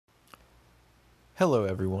Hello,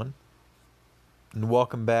 everyone, and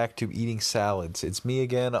welcome back to Eating Salads. It's me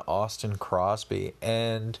again, Austin Crosby,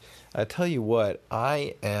 and I tell you what,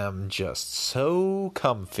 I am just so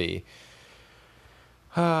comfy.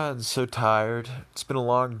 I'm so tired. It's been a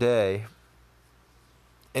long day.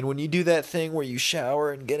 And when you do that thing where you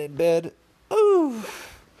shower and get in bed, ooh,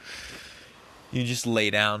 you just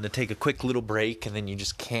lay down to take a quick little break, and then you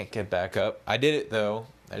just can't get back up. I did it, though.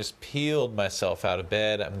 I just peeled myself out of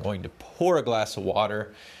bed. I'm going to pour a glass of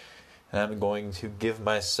water, and I'm going to give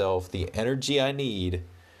myself the energy I need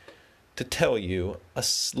to tell you a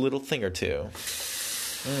little thing or two.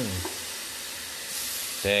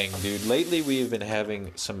 Dang, dude. Lately, we've been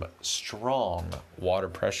having some strong water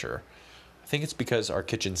pressure. I think it's because our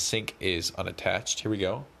kitchen sink is unattached. Here we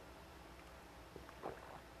go.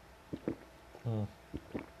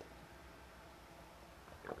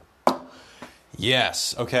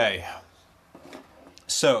 Yes, okay.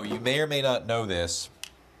 So, you may or may not know this,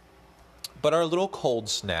 but our little cold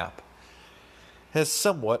snap has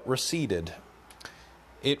somewhat receded.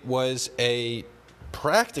 It was a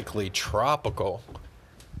practically tropical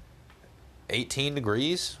 18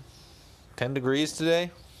 degrees, 10 degrees today,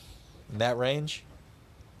 in that range.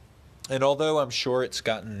 And although I'm sure it's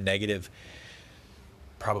gotten negative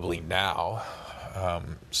probably now,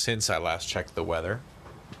 since I last checked the weather,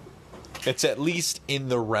 it's at least in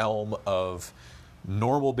the realm of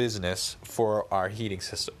normal business for our heating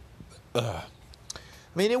system. I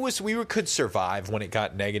mean, we could survive when it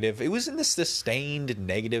got negative. It was in the sustained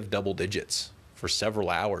negative double digits for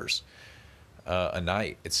several hours a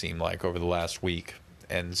night, it seemed like, over the last week.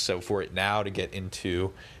 And so for it now to get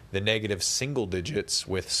into the negative single digits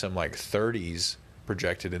with some like 30s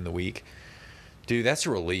projected in the week, dude, that's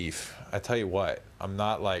a relief. I tell you what, I'm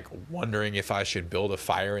not like wondering if I should build a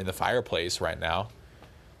fire in the fireplace right now.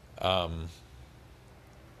 And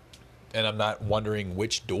I'm not wondering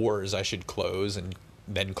which doors I should close and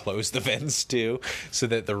then close the vents too, so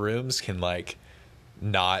that the rooms can like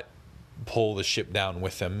not pull the ship down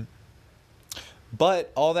with them.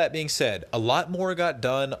 But all that being said, a lot more got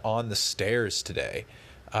done on the stairs today.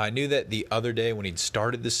 I knew that the other day when he'd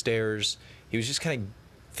started the stairs, he was just kind of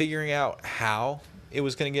figuring out how it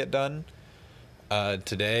was going to get done.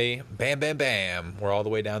 Today, bam, bam, bam, we're all the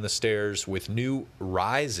way down the stairs with new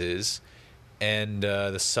rises and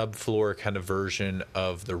the subfloor kind of version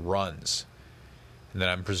of the runs. And then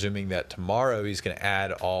I'm presuming that tomorrow he's going to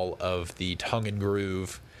add all of the tongue and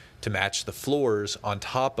groove to match the floors on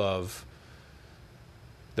top of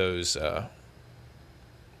those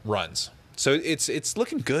runs. So it's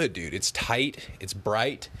looking good, dude. It's tight, it's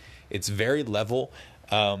bright, it's very level.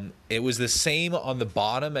 It was the same on the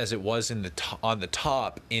bottom as it was on the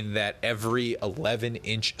top, in that every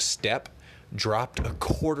 11-inch step dropped a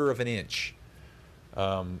quarter of an inch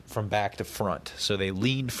from back to front. So they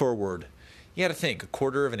leaned forward. You got to think, a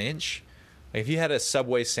quarter of an inch? Like if you had a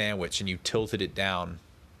Subway sandwich and you tilted it down,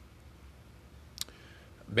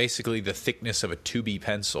 basically the thickness of a 2B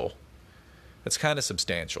pencil, that's kind of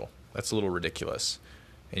substantial. That's a little ridiculous.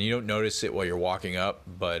 And you don't notice it while you're walking up,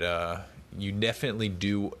 but you definitely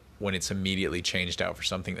do when it's immediately changed out for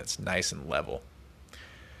something that's nice and level.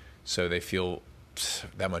 So they feel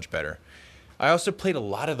that much better. I also played a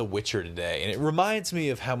lot of The Witcher today, and it reminds me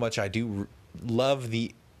of how much I do love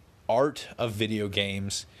the art of video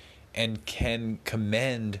games and can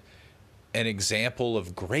commend an example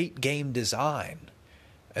of great game design.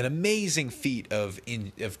 An amazing feat of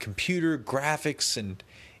computer graphics and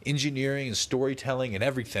engineering and storytelling and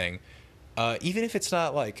everything, even if it's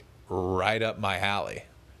not like right up my alley.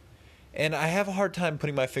 And I have a hard time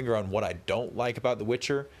putting my finger on what I don't like about The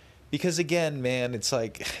Witcher, because again, man, it's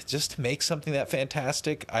like, just to make something that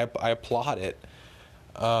fantastic, I applaud it.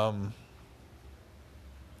 And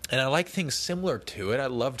I like things similar to it. I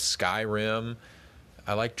loved Skyrim.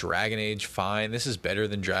 I like Dragon Age fine. This is better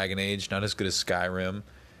than Dragon Age, not as good as Skyrim.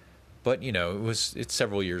 But, you know, it's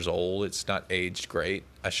several years old. It's not aged great.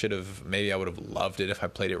 Maybe I would have loved it if I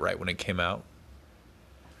played it right when it came out.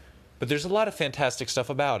 But there's a lot of fantastic stuff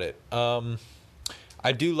about it.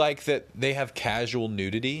 I do like that they have casual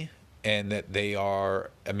nudity, and that they are,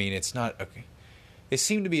 I mean, it's not, okay. They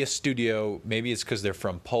seem to be a studio, maybe it's because they're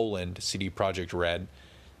from Poland, CD Projekt Red,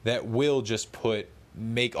 that will just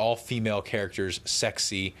make all female characters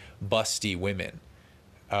sexy, busty women.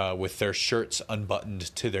 With their shirts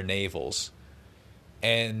unbuttoned to their navels.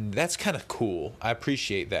 And that's kind of cool. I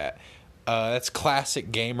appreciate that. That's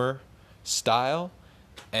classic gamer style.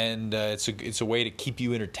 And it's a way to keep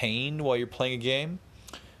you entertained while you're playing a game.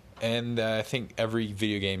 And I think every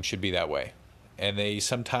video game should be that way. And they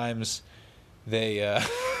sometimes they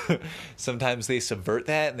Sometimes they subvert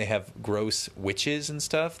that and they have gross witches and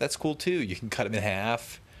stuff. That's cool too. You can cut them in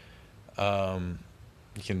half.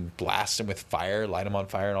 You can blast them with fire, light them on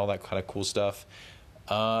fire, and all that kind of cool stuff.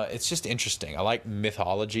 It's just interesting. I like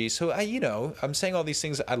mythology, so I'm saying all these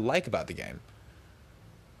things I like about the game.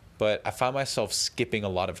 But I find myself skipping a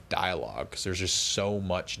lot of dialogue because there's just so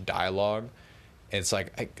much dialogue. And it's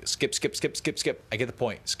like, I skip. I get the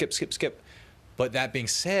point. Skip. But that being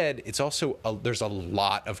said, it's also, there's a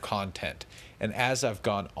lot of content. And as I've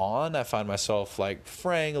gone on, I find myself like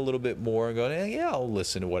fraying a little bit more and going, yeah, I'll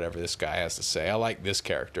listen to whatever this guy has to say. I like this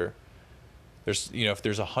character. There's, if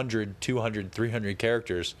there's 100, 200, 300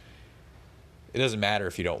 characters, it doesn't matter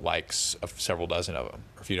if you don't like several dozen of them,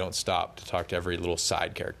 or if you don't stop to talk to every little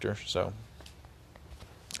side character. So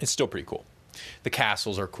it's still pretty cool. The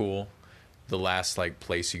castles are cool. The last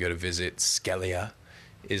place you go to visit, Skelia,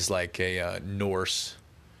 is like a Norse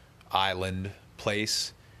island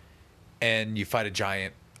place, and you fight a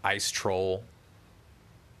giant ice troll.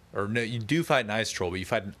 Or no, you do fight an ice troll, but you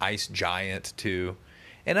fight an ice giant too.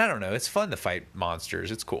 And I don't know, it's fun to fight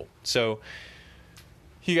monsters. It's cool. So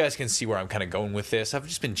you guys can see where I'm kind of going with this. I've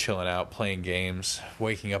just been chilling out, playing games,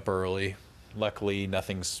 waking up early. Luckily,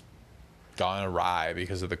 nothing's gone awry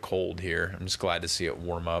because of the cold here. I'm just glad to see it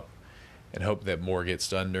warm up and hope that more gets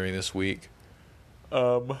done during this week.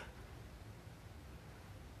 I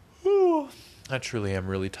truly am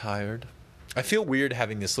really tired. I feel weird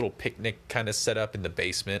having this little picnic kind of set up in the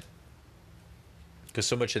basement because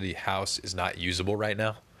so much of the house is not usable right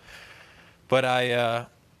now. But I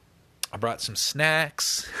brought some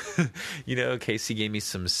snacks. Casey gave me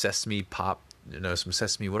some sesame some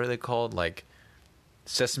sesame, what are they called? Like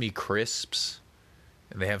sesame crisps.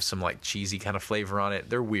 And they have some cheesy kind of flavor on it.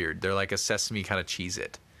 They're weird. They're like a sesame kind of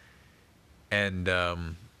Cheez-It. And I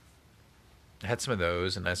had some of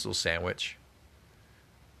those, a nice little sandwich.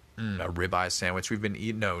 A ribeye sandwich. We've been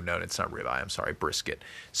eating... No, it's not ribeye. I'm sorry, brisket.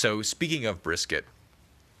 So speaking of brisket,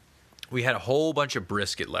 we had a whole bunch of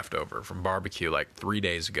brisket left over from barbecue 3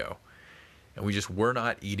 days ago. And we just were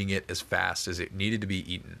not eating it as fast as it needed to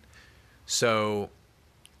be eaten. So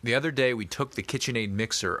the other day we took the KitchenAid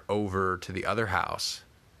mixer over to the other house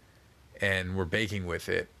and we're baking with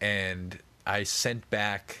it. And I sent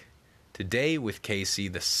back today with Casey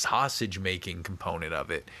the sausage making component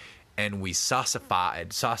of it. And we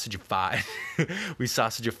sausagified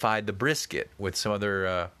the brisket with some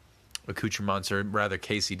other accoutrements, or rather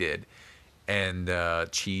Casey did, and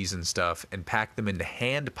cheese and stuff, and packed them into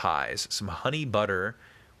hand pies. Some honey butter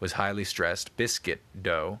was highly stressed, biscuit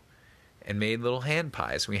dough, and made little hand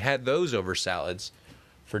pies. We had those over salads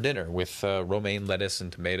for dinner with romaine lettuce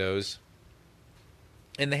and tomatoes.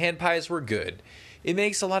 And the hand pies were good. It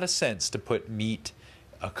makes a lot of sense to put meat,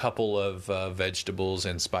 a couple of vegetables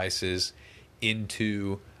and spices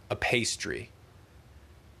into a pastry.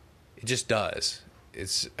 It just does.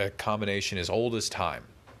 It's a combination as old as time.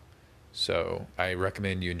 So I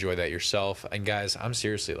recommend you enjoy that yourself. And guys, I'm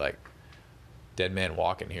seriously dead man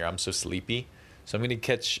walking here. I'm so sleepy. So I'm going to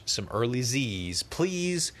catch some early Z's.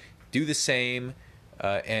 Please do the same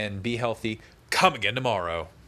and be healthy. Come again tomorrow.